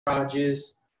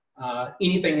garages,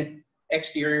 anything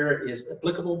exterior is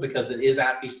applicable because it is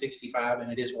IP65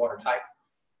 and it is watertight.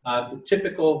 The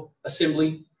typical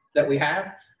assembly that we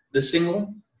have, the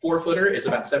single 4-footer is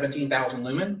about 17,000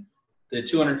 lumen. The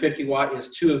 250 watt is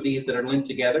 2 of these that are linked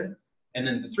together. And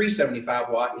then the 375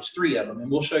 watt is 3 of them. And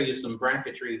we'll show you some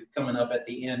bracketry coming up at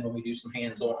the end when we do some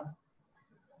hands-on.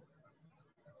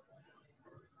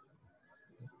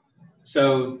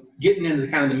 So getting into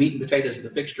kind of the meat and potatoes of the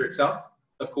fixture itself,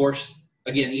 of course,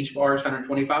 again, each bar is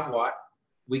 125 watt.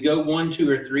 We go 1, 2,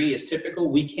 or 3 is typical.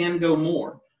 We can go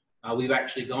more. We've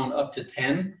actually gone up to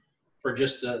 10 for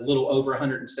just a little over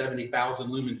 170,000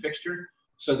 lumen fixture.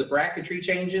 So the bracketry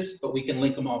changes, but we can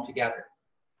link them all together.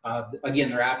 Again,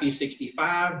 they're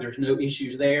IP65. There's no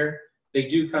issues there. They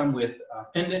do come with a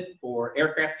pendant for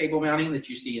aircraft cable mounting that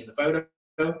you see in the photo.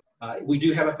 We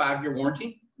do have a 5-year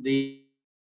warranty. The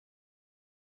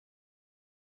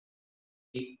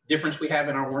difference we have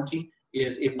in our warranty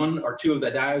is if 1 or 2 of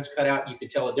the diodes cut out, you can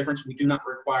tell a difference. We do not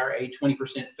require a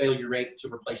 20% failure rate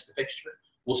to replace the fixture.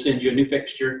 We'll send you a new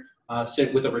fixture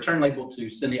with a return label to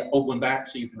send the old one back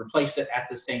so you can replace it at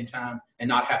the same time and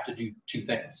not have to do 2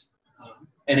 things.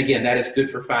 And again, that is good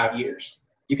for 5 years.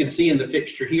 You can see in the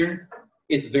fixture here,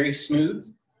 it's very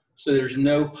smooth. So there's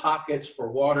no pockets for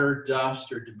water,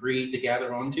 dust, or debris to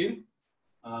gather onto.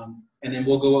 And then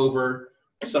we'll go over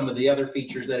some of the other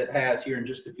features that it has here in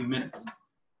just a few minutes.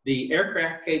 The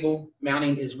aircraft cable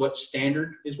mounting is what's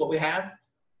standard, is what we have.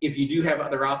 If you do have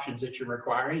other options that you're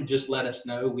requiring, just let us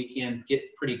know. We can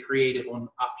get pretty creative on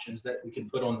options that we can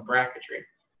put on the bracketry.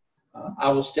 I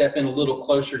will step in a little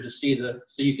closer to see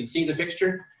so you can see the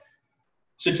fixture.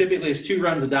 So typically it's 2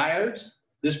 runs of diodes.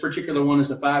 This particular one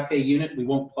is a 5K unit. We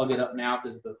won't plug it up now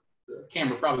because the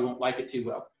camera probably won't like it too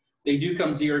well. They do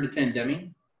come 0 to 10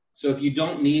 Deming. So if you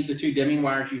don't need the 2 Deming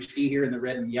wires you see here in the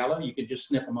red and yellow, you can just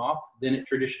snip them off. Then it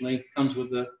traditionally comes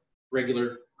with the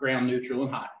regular ground, neutral,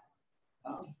 and high.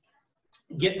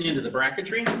 Getting into the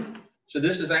bracketry. So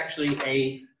this is actually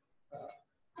a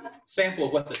sample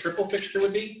of what the triple fixture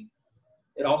would be.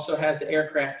 It also has the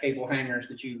aircraft cable hangers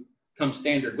that come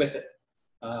standard with it.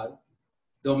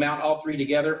 They'll mount all 3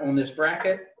 together on this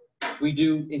bracket. We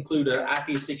do include an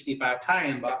IP65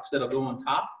 tie-in box that'll go on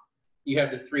top. You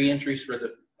have the 3 entries for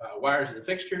the wires of the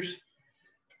fixtures.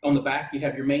 On the back, you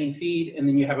have your main feed, and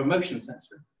then you have a motion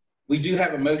sensor. We do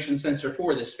have a motion sensor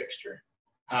for this fixture.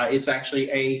 It's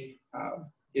actually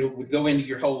it would go into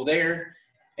your hole there,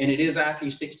 and it is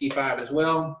IP65 as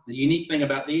well. The unique thing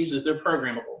about these is they're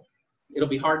programmable. It'll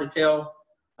be hard to tell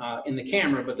in the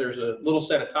camera, but there's a little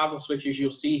set of toggle switches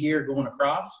you'll see here going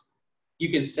across. You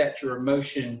can set your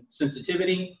motion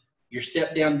sensitivity, your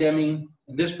step-down dimming,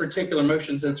 and this particular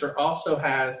motion sensor also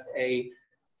has a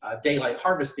daylight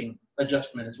harvesting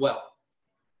adjustment as well.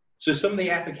 So some of the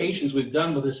applications we've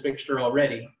done with this fixture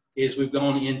already is we've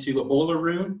gone into a boiler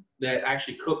room that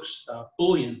actually cooks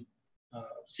bouillon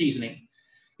seasoning.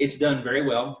 It's done very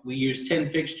well. We use 10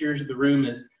 fixtures. The room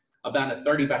is about a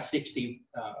 30 by 60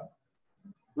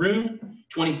 room,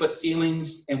 20-foot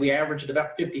ceilings, and we average at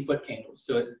about 50-foot candles.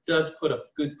 So it does put a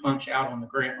good punch out on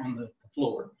the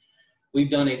floor. We've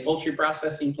done a poultry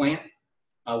processing plant,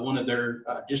 one of their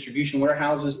distribution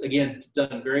warehouses. Again, it's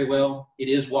done very well. It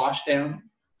is wash down.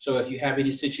 So if you have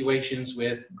any situations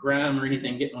with grime or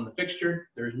anything getting on the fixture,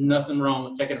 there's nothing wrong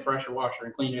with taking a pressure washer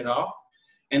and cleaning it off.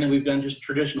 And then we've done just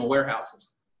traditional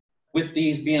warehouses. With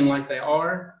these being like they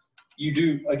are,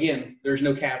 again, there's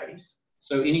no cavities.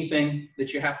 So anything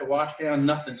that you have to wash down,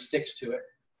 nothing sticks to it.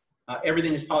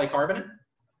 Everything is polycarbonate.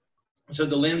 So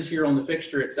the lens here on the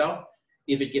fixture itself,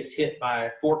 if it gets hit by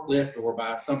a forklift or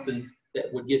by something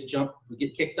that would get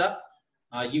kicked up,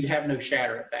 you'd have no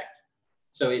shatter effect.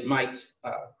 So it might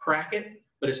crack it,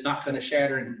 but it's not going to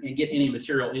shatter and get any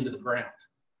material into the ground.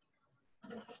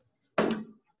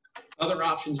 Other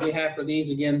options we have for these,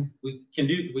 again,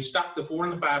 we stock the 4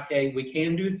 and the 5K. We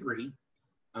can do 3,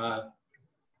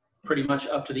 pretty much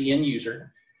up to the end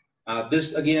user.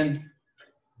 This, again,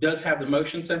 does have the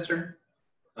motion sensor.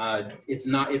 If it's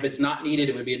not needed,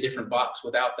 it would be a different box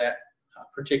without that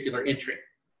particular entry.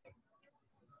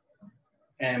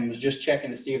 And was just checking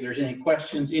to see if there's any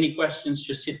questions. Any questions,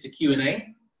 just hit the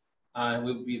Q&A.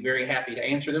 We would be very happy to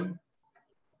answer them.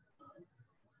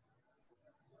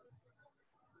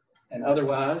 And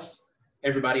otherwise,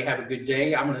 everybody have a good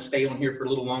day. I'm going to stay on here for a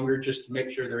little longer just to make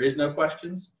sure there is no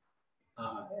questions.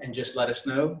 And just let us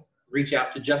know. Reach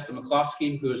out to Justin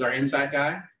McCloskey, who is our inside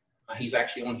guy. He's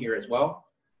actually on here as well.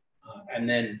 And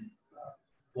then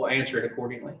we'll answer it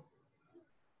accordingly.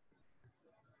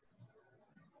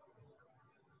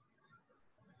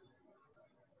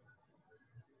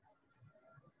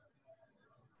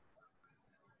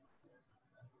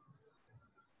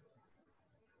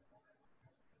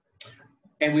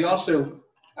 And we also,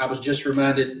 I was just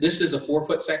reminded, this is a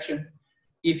 4-foot section.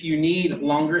 If you need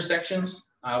longer sections,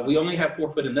 we only have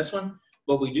 4 foot in this one,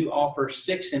 but we do offer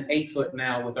 6 and 8 foot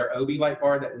now with our OB light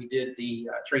bar that we did the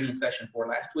training session for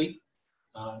last week.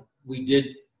 We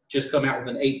did just come out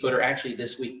with an 8 footer actually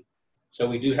this week. So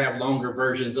we do have longer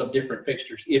versions of different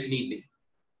fixtures if need be.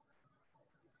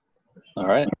 All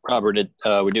right, Robert,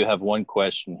 we do have one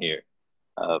question here.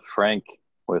 Frank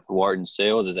with Wharton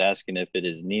Sales is asking if it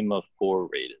is NEMA 4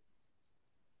 rated.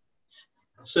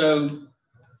 So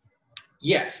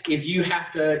yes, if you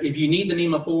need the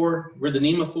NEMA 4, we're the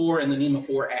NEMA 4 and the NEMA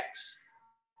 4X.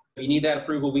 If you need that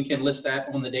approval, we can list that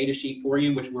on the data sheet for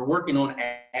you, which we're working on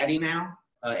adding now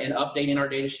and updating our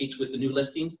data sheets with the new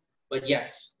listings. But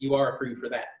yes, you are approved for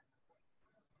that.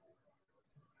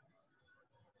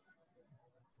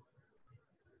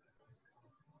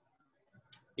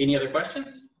 Any other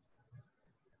questions?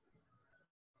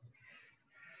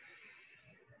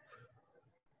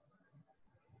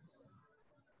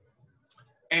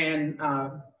 And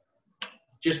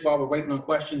just while we're waiting on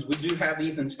questions, we do have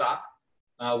these in stock.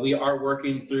 We are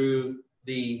working through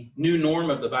the new norm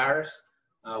of the virus.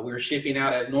 We're shipping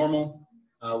out as normal.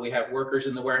 We have workers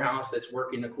in the warehouse that's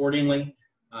working accordingly.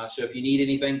 So if you need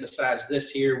anything besides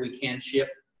this here, we can ship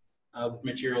with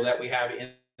material that we have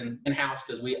in-house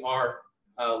because we are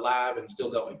live and still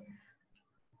going.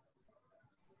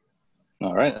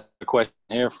 All right, a question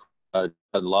here from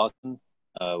Ted Lawson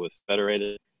with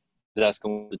Federated. Is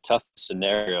asking the toughest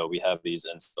scenario we have these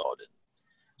installed in.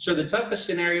 So the toughest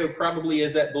scenario probably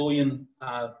is that bullion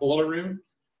boiler room.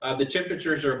 The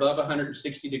temperatures are above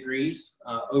 160 degrees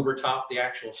over top the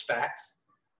actual stacks.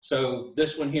 So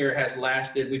this one here has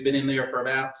lasted, we've been in there for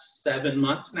about 7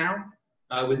 months now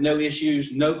with no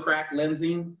issues, no cracked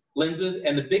lenses.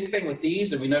 And the big thing with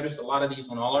these, and we noticed a lot of these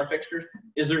on all our fixtures,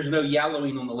 is there's no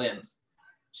yellowing on the lens.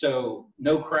 So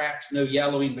no cracks, no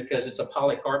yellowing because it's a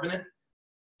polycarbonate.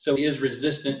 So it is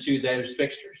resistant to those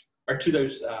fixtures or to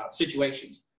those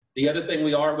situations. The other thing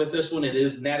we are with this one, it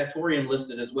is natatorium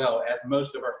listed as well, as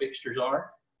most of our fixtures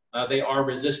are. They are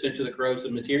resistant to the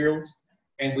corrosive materials,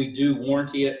 and we do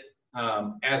warranty it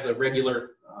as a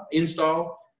regular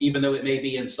install, even though it may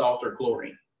be in salt or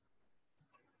chlorine.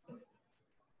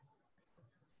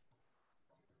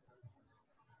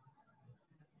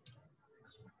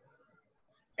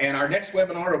 And our next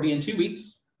webinar will be in 2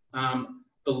 weeks.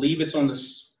 Believe it's on the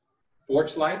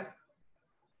sports light.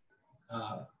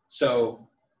 So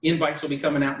invites will be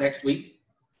coming out next week.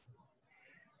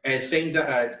 At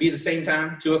be the same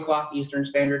time, 2 o'clock Eastern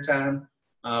Standard Time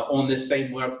on this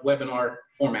same webinar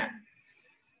format.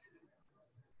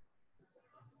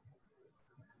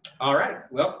 All right,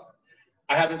 well,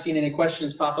 I haven't seen any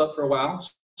questions pop up for a while,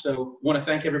 so want to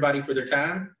thank everybody for their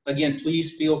time. Again,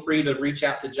 please feel free to reach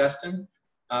out to Justin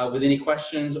with any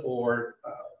questions or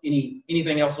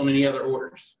anything else on any other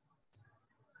orders.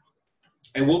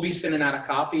 And we'll be sending out a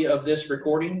copy of this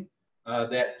recording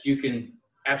that you can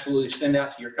absolutely send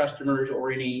out to your customers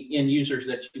or any end users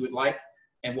that you would like.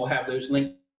 And we'll have those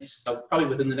links probably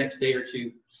within the next day or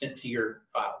 2 sent to your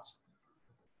files.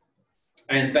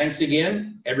 And thanks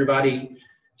again, everybody.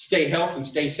 Stay healthy and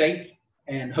stay safe.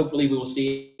 And hopefully we will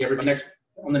see everybody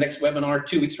on the next webinar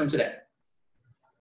 2 weeks from today.